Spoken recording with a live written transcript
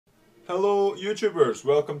Hello YouTubers,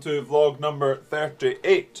 welcome to vlog number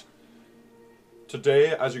 38. Today,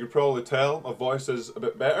 as you could probably tell, my voice is a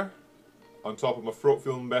bit better. On top of my throat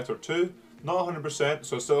feeling better too. Not 100%,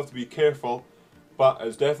 so I still have to be careful, but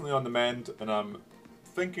it's definitely on the mend and I'm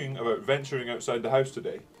thinking about venturing outside the house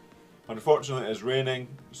today. Unfortunately it's raining,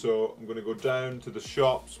 so I'm going to go down to the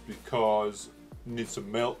shops because I need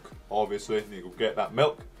some milk, obviously, I need to go get that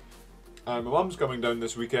milk. And my mum's coming down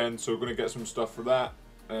this weekend, so we're going to get some stuff for that.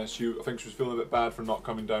 I think she was feeling a bit bad for not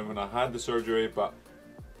coming down when I had the surgery, but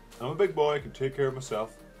I'm a big boy, I can take care of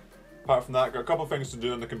myself. Apart from that, got a couple of things to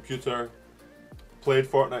do on the computer. Played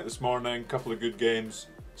Fortnite this morning, couple of good games.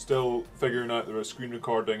 Still figuring out the screen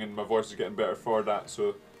recording and my voice is getting better for that,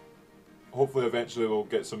 so hopefully eventually we'll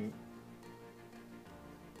get some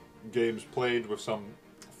games played with some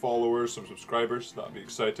followers, some subscribers. That'll be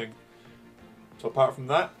exciting. So apart from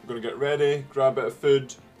that, I'm going to get ready, grab a bit of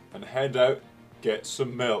food and head out, get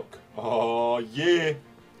some milk. Oh yeah!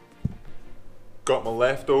 Got my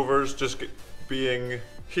leftovers just being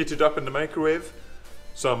heated up in the microwave.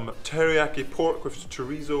 Some teriyaki pork with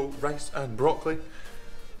chorizo, rice and broccoli.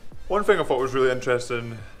 One thing I thought was really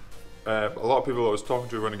interesting, a lot of people I was talking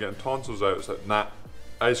to when getting tonsils out, it's like, nah,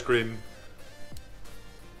 ice cream,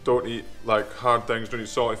 don't eat like hard things, don't eat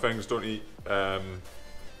salty things, don't eat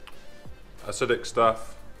acidic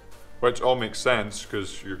stuff, which all makes sense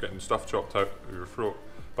because you're getting stuff chopped out of your throat.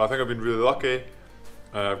 But I think I've been really lucky.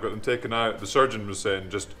 I've got them taken out. The surgeon was saying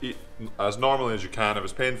just eat as normally as you can. If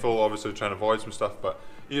it's painful, obviously try and avoid some stuff, but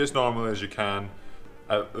eat as normally as you can.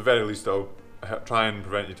 At the very least, it'll try and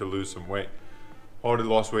prevent you to lose some weight. Already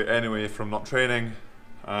lost weight anyway from not training,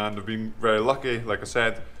 and I've been very lucky, like I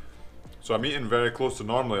said. So I'm eating very close to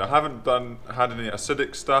normally. I haven't had any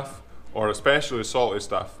acidic stuff, or especially salty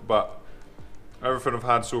stuff, but everything I've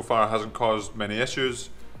had so far hasn't caused many issues.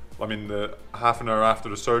 I mean, the half an hour after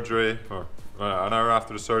the surgery, or an hour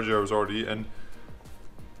after the surgery, I was already eating.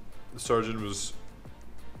 The surgeon was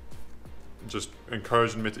just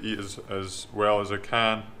encouraging me to eat as well as I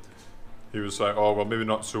can. He was like, oh well, maybe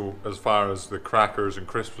not so as far as the crackers and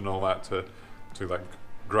crisps and all that to like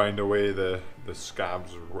grind away the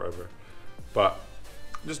scabs or whatever, but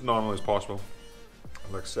just normal as possible.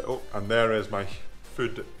 Like I said, oh, and there is my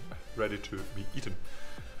food ready to be eaten.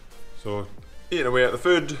 So eating away at the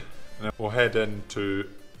food, and then we'll head into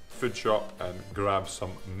food shop and grab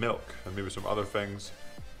some milk and maybe some other things.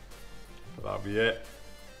 But that'll be it.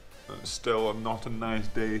 And it's still not a nice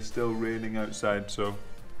day, still raining outside, so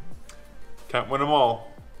can't win them all.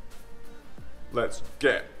 Let's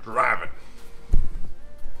get driving.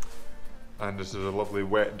 And this is a lovely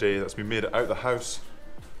wet day that's been made it out the house,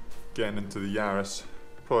 getting into the Yaris.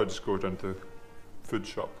 Probably just go down to food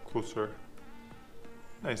shop closer.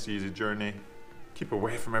 Nice easy journey. Keep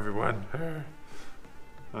away from everyone.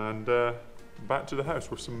 And back to the house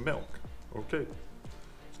with some milk. Okay,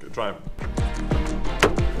 let's get driving.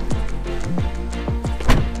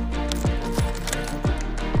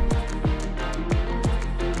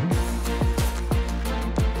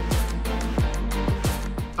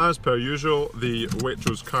 As per usual, the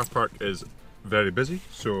Waitrose car park is very busy,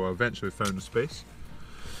 so I eventually found a space.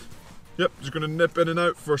 Yep, just gonna nip in and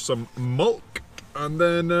out for some milk and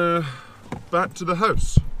then back to the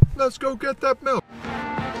house. Let's go get that milk.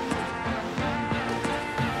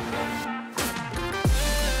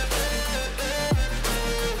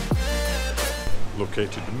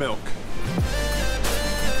 Located the milk.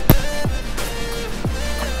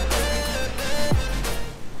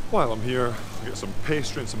 While I'm here, I'll get some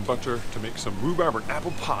pastry and some butter to make some rhubarb and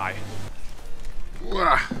apple pie.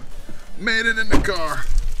 Wah, made it in the car.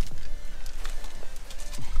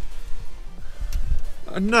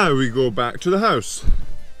 And now we go back to the house.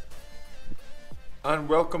 And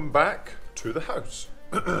welcome back to the house.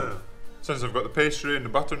 Since I've got the pastry and the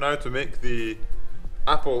butter now to make the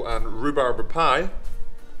apple and rhubarb pie,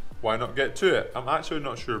 why not get to it? I'm actually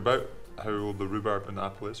not sure about how old the rhubarb and the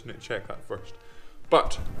apple is. We need to check that first.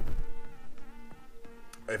 But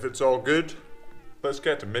if it's all good, let's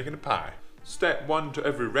get to making a pie. Step one to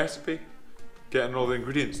every recipe, getting all the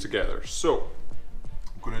ingredients together. So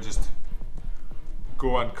I'm gonna just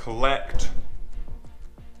go and collect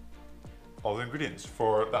all the ingredients.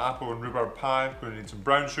 For the apple and rhubarb pie, I'm gonna need some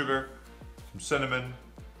brown sugar, some cinnamon,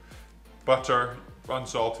 butter,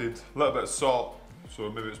 unsalted, a little bit of salt, so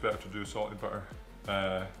maybe it's better to do salted butter.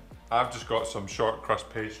 I've just got some short crust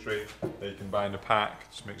pastry that you can buy in a pack,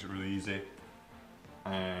 just makes it really easy.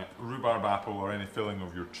 Rhubarb apple or any filling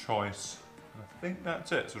of your choice. I think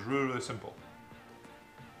that's it, so it's really, really simple.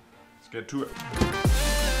 Let's get to it.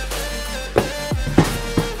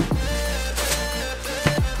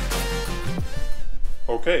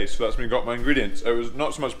 Okay, so that's me got my ingredients. It was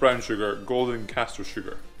not so much brown sugar, golden castor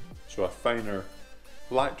sugar. So a finer,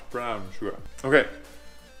 light brown sugar. Okay,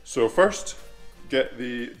 so first get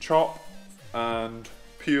the chop and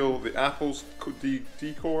peel the apples,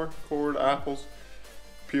 cored apples,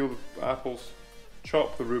 peel the apples,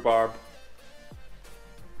 chop the rhubarb.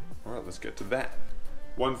 Alright, let's get to that.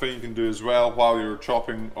 One thing you can do as well while you're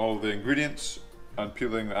chopping all the ingredients and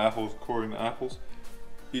peeling the apples, coring the apples,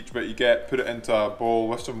 each bit you get, put it into a bowl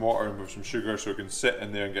with some water and with some sugar so it can sit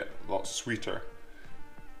in there and get a lot sweeter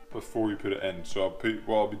before you put it in. So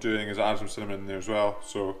what I'll be doing is add some cinnamon in there as well.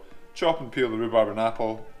 So chop and peel the rhubarb and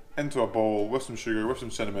apple into a bowl with some sugar, with some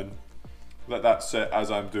cinnamon. Let that sit as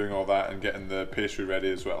I'm doing all that and getting the pastry ready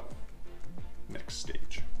as well. Next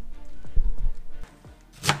stage.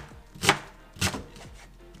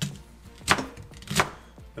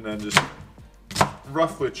 And then just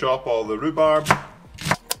roughly chop all the rhubarb.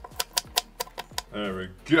 There we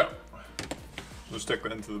go. So stick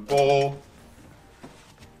that into the bowl.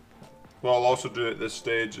 What I'll also do at this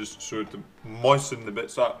stage is so to moisten the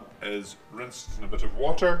bits up is rinse in a bit of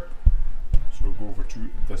water. So we'll go over to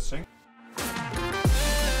the sink. And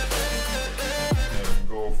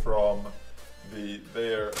go from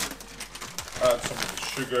there, add some of the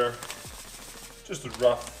sugar, just a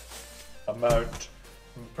rough amount.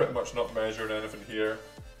 I'm pretty much not measuring anything here.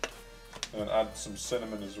 And add some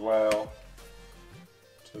cinnamon as well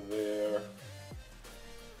to there.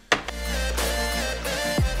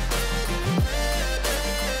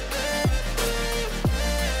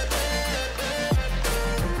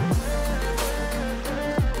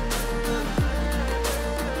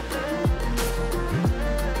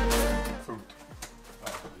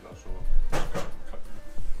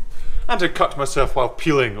 And to cut myself while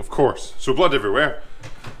peeling, of course. So blood everywhere.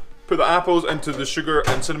 Put the apples into the sugar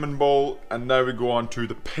and cinnamon bowl, and now we go on to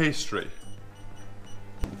the pastry.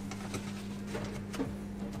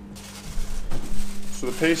 So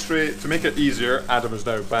the pastry, to make it easier, Adam is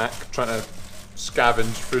now back trying to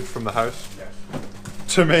scavenge food from the house. Yes.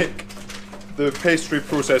 To make the pastry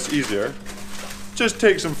process easier, just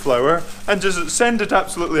take some flour and just send it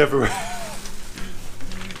absolutely everywhere.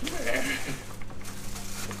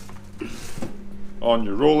 On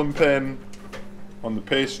your rolling pin, on the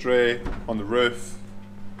pastry, on the roof.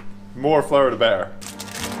 More flour the better.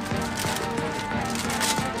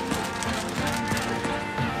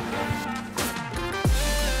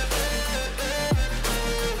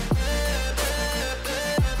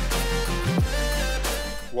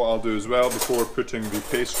 What I'll do as well before putting the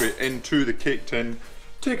pastry into the cake tin,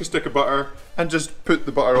 take a stick of butter and just put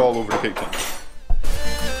the butter all over the cake tin.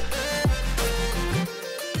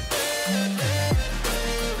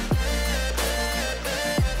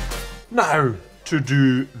 Now to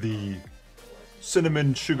do the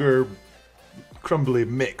cinnamon sugar crumbly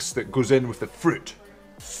mix that goes in with the fruit.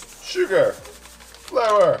 Sugar,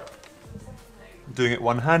 flour. I'm doing it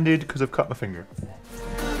one-handed because I've cut my finger.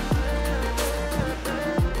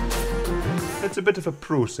 It's a bit of a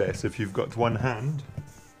process if you've got one hand.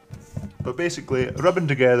 But basically rubbing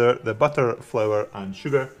together the butter, flour and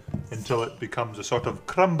sugar until it becomes a sort of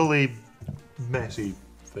crumbly, messy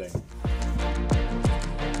thing.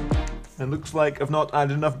 It looks like I've not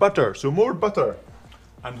added enough butter, so more butter.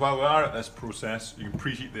 And while we are at this process, you can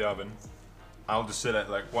preheat the oven. I'll just sit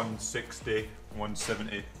at like 160,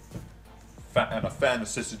 170. And a fan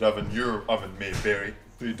assisted oven, your oven may vary.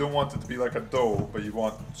 So you don't want it to be like a dough, but you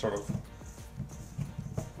want sort of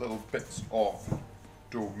little bits of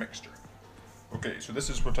dough mixture. Okay, so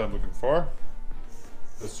this is what I'm looking for.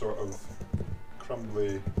 This sort of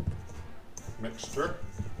crumbly mixture.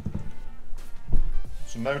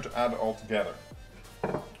 So now to add it all together,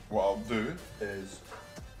 what I'll do is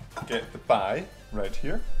get the pie right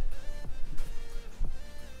here.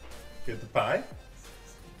 Get the pie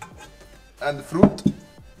and the fruit.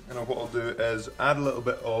 And what I'll do is add a little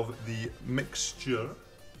bit of the mixture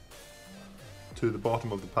to the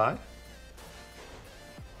bottom of the pie.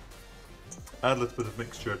 Add a little bit of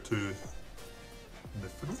mixture to the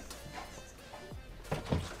fruit.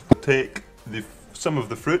 Take some of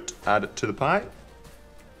the fruit, add it to the pie.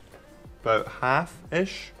 About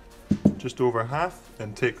half-ish, just over half,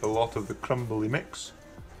 then take a lot of the crumbly mix,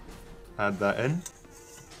 add that in.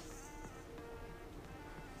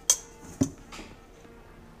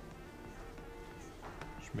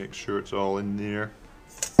 Just make sure it's all in there.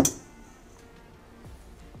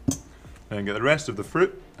 Then get the rest of the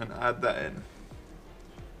fruit and add that in.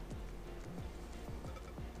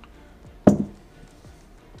 There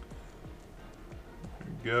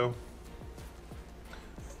we go.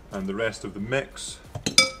 And the rest of the mix,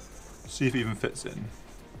 see if it even fits in.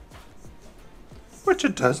 Which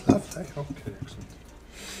it does, lovely. Okay, excellent.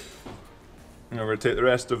 Now we're going to take the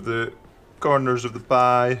rest of the corners of the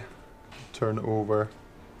pie, turn it over,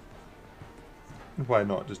 and why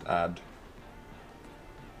not just add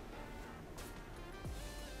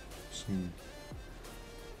some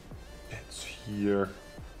bits here,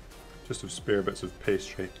 just of spare bits of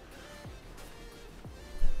pastry.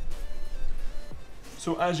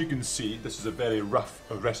 So as you can see, this is a very rough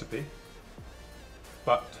recipe,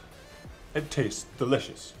 but it tastes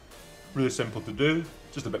delicious. Really simple to do,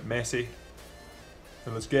 just a bit messy.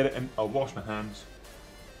 And let's get it in. I'll wash my hands.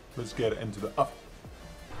 Let's get it into the oven.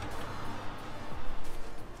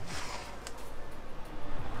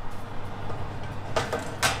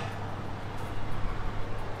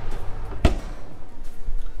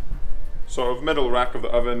 Sort of middle rack of the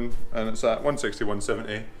oven, and it's at 160,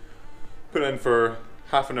 170. Put it in for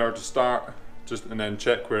half an hour to start, and then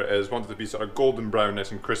check where it is. Want it to be sort of golden brown, nice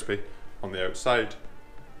and crispy on the outside.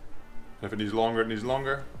 And if it needs longer, it needs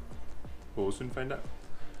longer. We'll soon find out.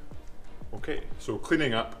 Okay, so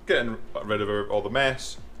cleaning up, getting rid of all the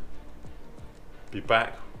mess. Be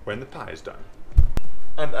back when the pie is done.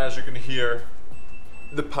 And as you can hear,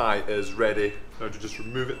 the pie is ready. Now to just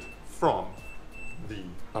remove it from the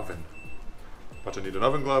oven. But I need an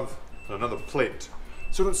oven glove and another plate,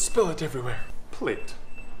 so don't spill it everywhere. Plate.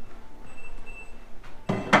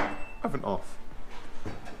 Oven off.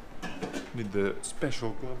 Need the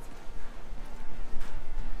special glove.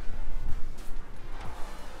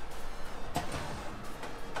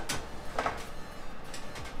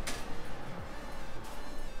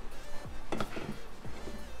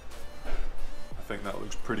 I think that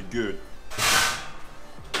looks pretty good.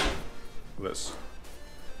 Let's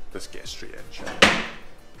get straight in, shall we?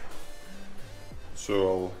 So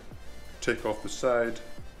I'll take off the side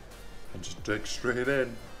and just dig straight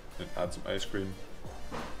in and add some ice cream.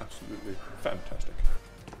 Absolutely fantastic.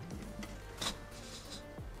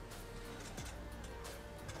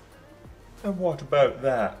 And what about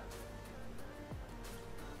that?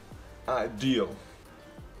 Ideal.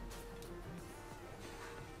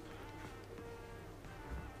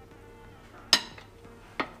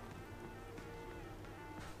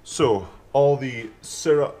 So, all the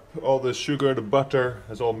syrup, all the sugar, the butter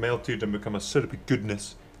has all melted and become a syrupy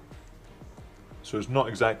goodness. So it's not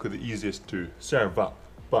exactly the easiest to serve up,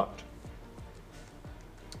 but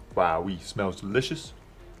wowee, smells delicious.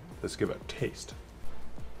 Let's give it a taste.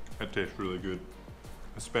 It tastes really good,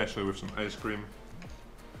 especially with some ice cream.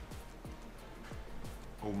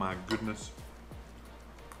 Oh my goodness.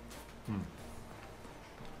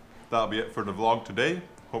 That'll be it for the vlog today.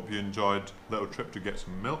 Hope you enjoyed a little trip to get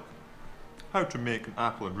some milk. How to make an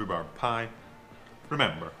apple and rhubarb pie.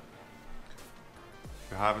 Remember,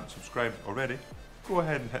 if you haven't subscribed already, go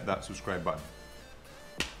ahead and hit that subscribe button.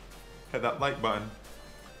 Hit that like button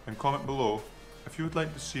and comment below if you would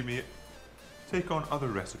like to see me take on other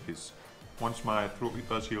recipes. Once my throat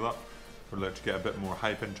does heal up, I'd like to get a bit more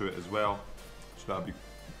hype into it as well, so that'll be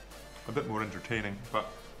a bit more entertaining. But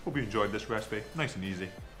hope you enjoyed this recipe, nice and easy.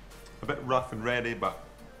 A bit rough and ready, but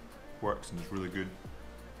works and is really good.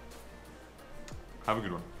 Have a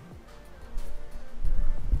good one.